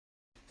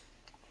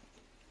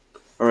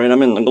Alright,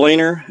 I'm in the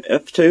Gleaner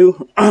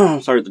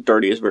F2. Sorry,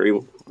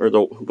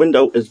 the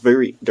window is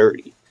very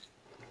dirty.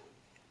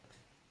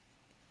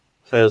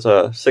 It has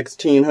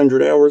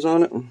 1600 hours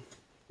on it.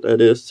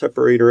 That is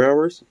separator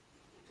hours.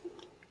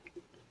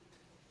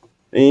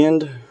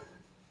 And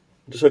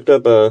just hooked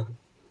up a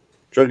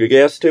jug of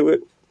gas to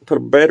it, put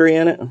a battery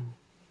in it.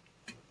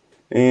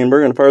 And we're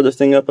going to fire this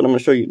thing up, and I'm going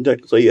to show you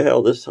technically how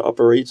this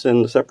operates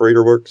and the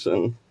separator works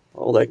and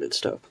all that good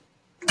stuff.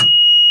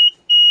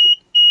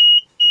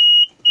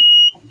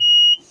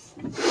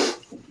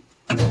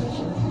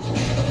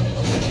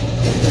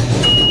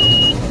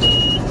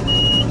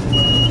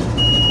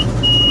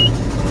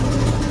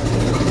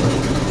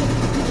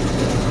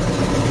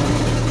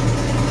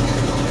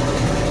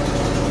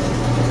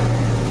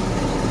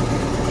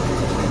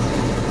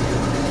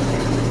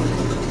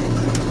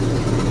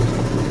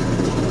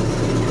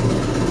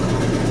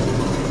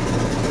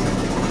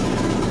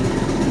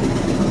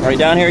 Alright,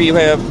 down here you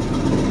have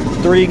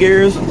 3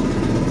 gears,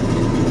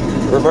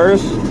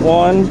 reverse,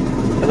 1,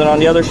 and then on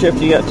the other shift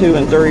you got 2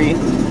 and 3.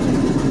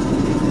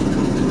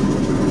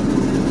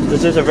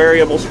 This is a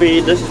variable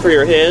speed. This is for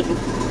your head.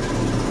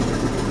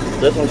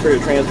 This one's for your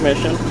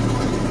transmission.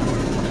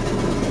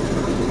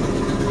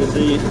 You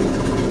see,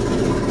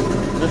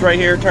 this right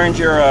here turns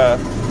your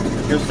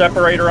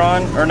separator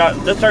on, or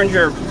not. This turns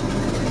your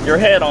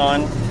head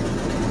on.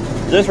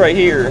 This right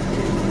here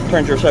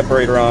turns your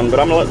separator on. But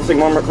I'm gonna let this thing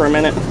warm up for a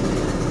minute.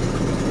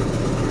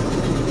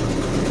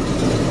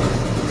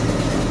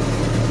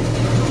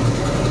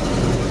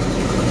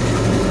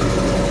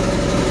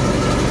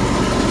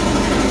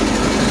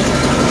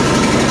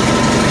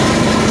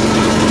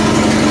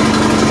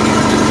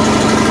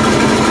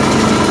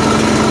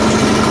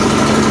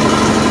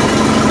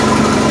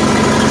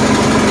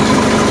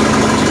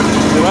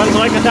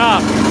 Like the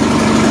top.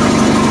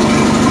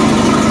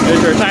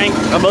 There's your tank.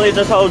 I believe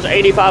this holds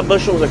 85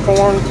 bushels of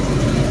corn.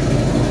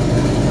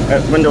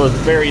 That window is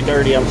very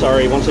dirty. I'm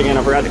sorry. Once again,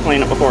 I forgot to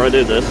clean it before I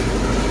did this.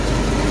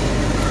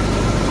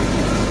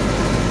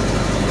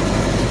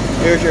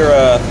 Here's your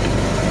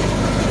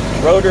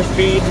rotor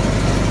speed,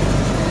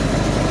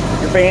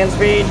 your fan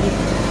speed,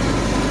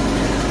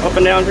 up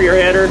and down for your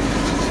header,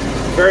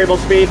 variable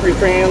speed for your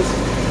trans,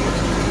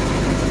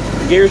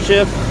 gear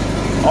shift,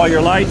 all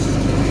your lights.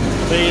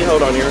 See,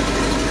 hold on here.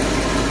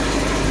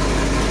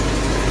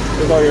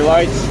 There's all your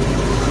lights.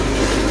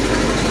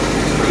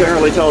 You can't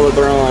really tell that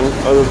they're on,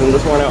 other than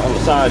this one out on the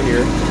side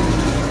here.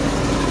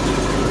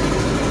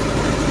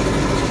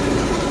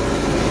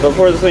 But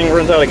before this thing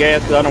runs out of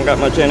gas, because I don't got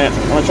much in it,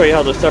 I'm going to show you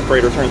how the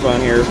separator turns on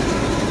here.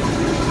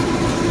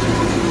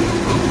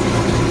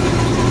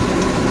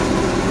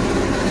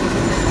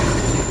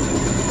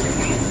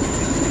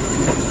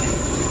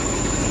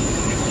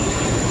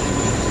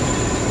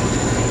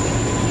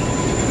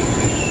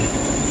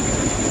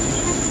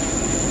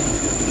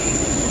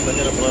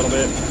 It up a little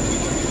bit.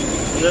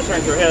 And this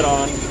turns your head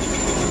on.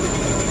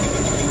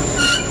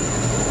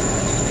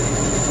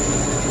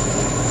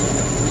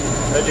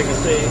 As you can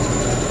see.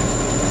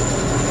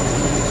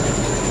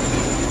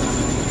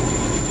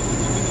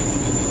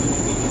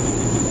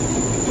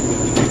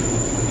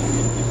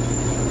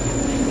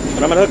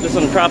 But I'm going to hook this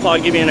on the tripod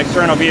and give you an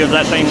external view of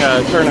that thing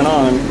turning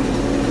on.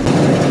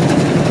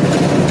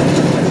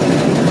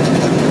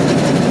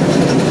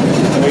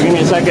 So give me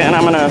a second and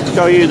I'm going to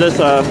show you this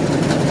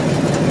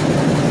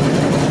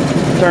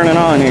turning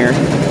on here.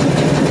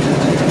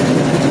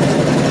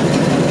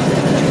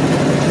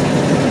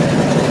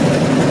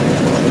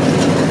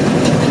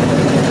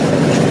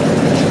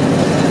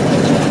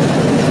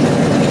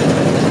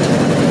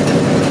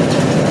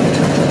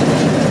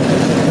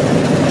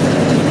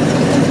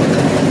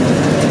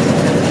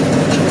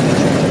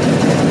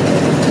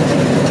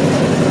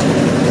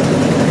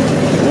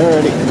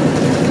 Alrighty.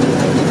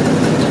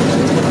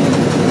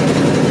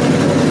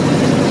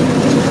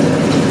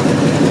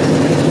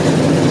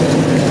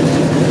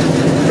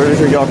 Pretty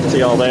sure y'all can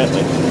see all that.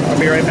 I'll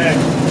be right back.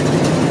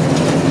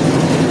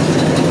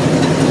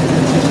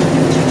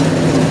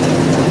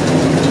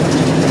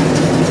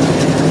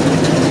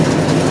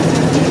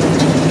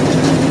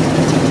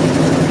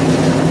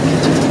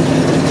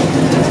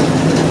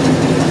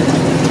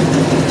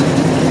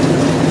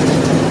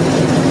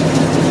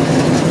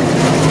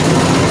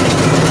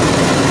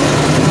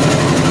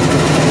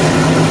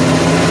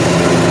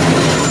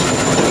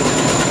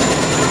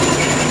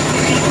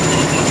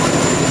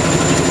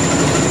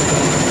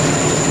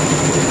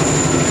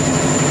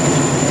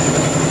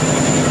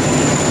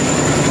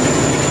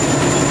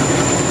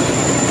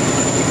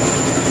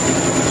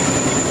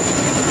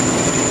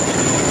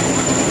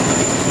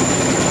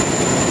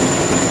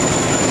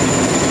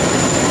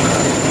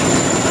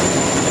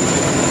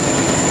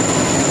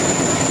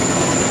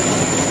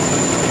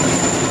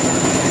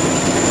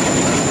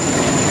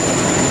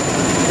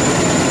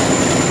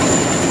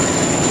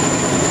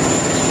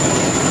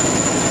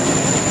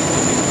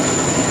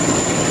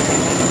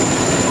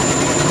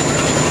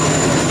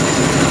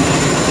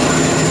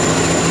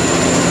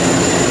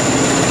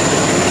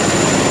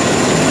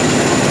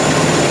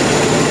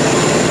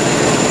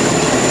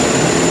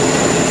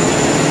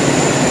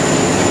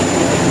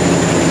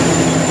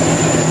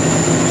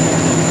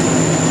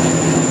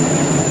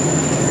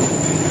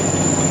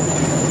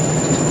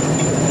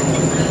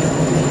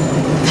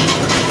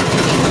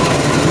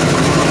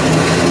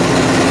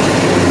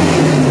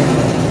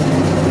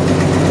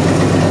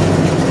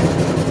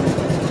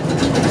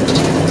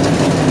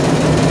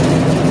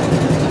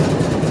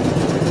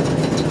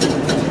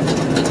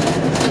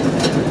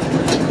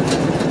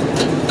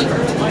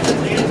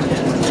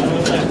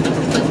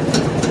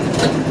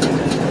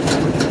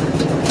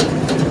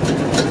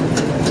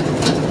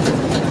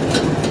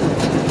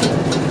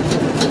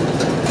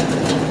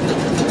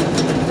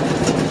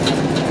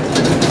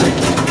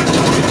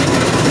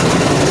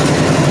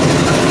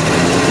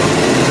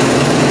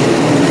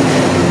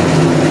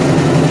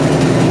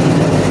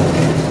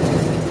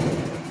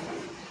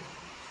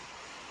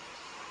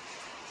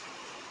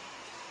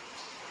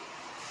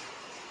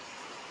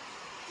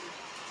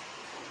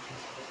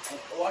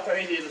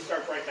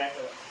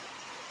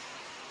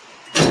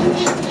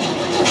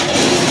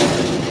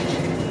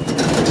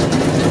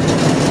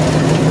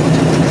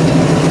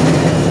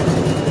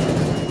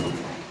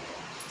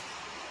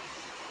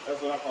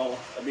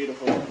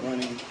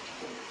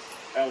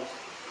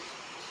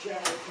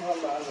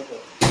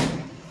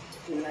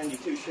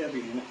 292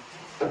 Chevy in it.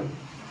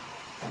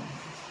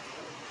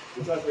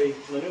 Because the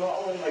new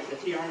Holland, like the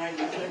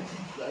TR96,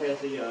 that has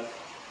the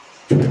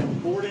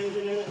Ford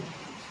engine in it,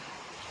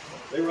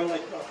 they run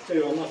like trucks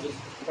too. I'm not just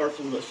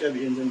partial to the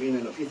Chevy engine being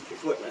in a piece of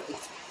equipment.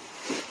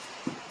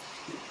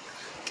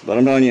 But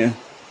I'm telling you,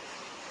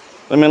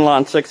 them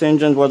inline 6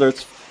 engines, whether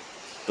it's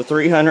the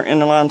 300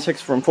 inline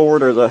 6 from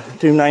Ford or the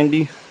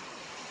 292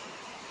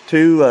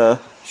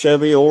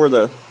 Chevy or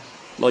the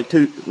the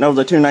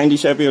 290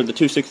 Chevy or the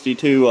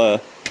 262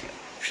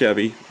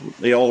 Chevy,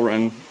 they all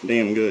run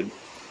damn good.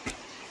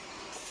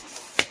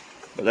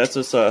 But that's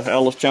this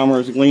Alice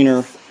Chalmers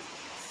Gleaner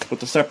with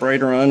the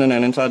separator running,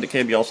 and inside the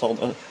cab y'all saw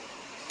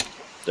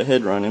the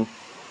head running.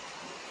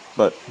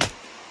 But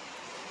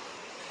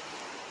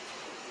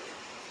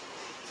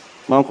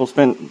my uncle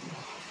spent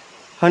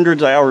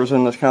hundreds of hours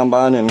in this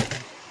combine, and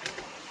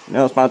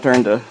now it's my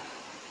turn to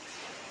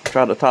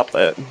try to top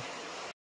that.